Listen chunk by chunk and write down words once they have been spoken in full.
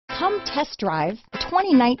Come test drive the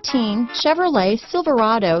 2019 Chevrolet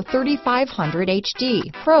Silverado 3500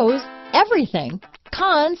 HD. Pros, everything.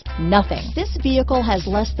 Cons, nothing. This vehicle has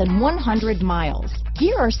less than 100 miles.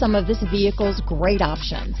 Here are some of this vehicle's great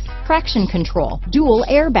options: traction control, dual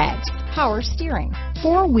airbags, power steering,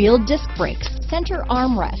 four-wheel disc brakes, center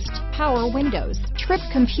armrest, power windows, trip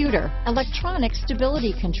computer, electronic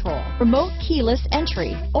stability control, remote keyless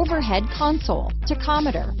entry, overhead console,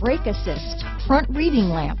 tachometer, brake assist, front reading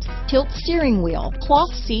lamps, tilt steering wheel,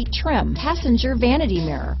 cloth seat trim, passenger vanity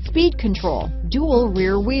mirror, speed control, dual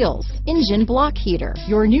rear wheels, engine block heater.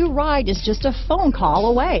 Your new ride is just a phone call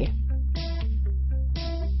away.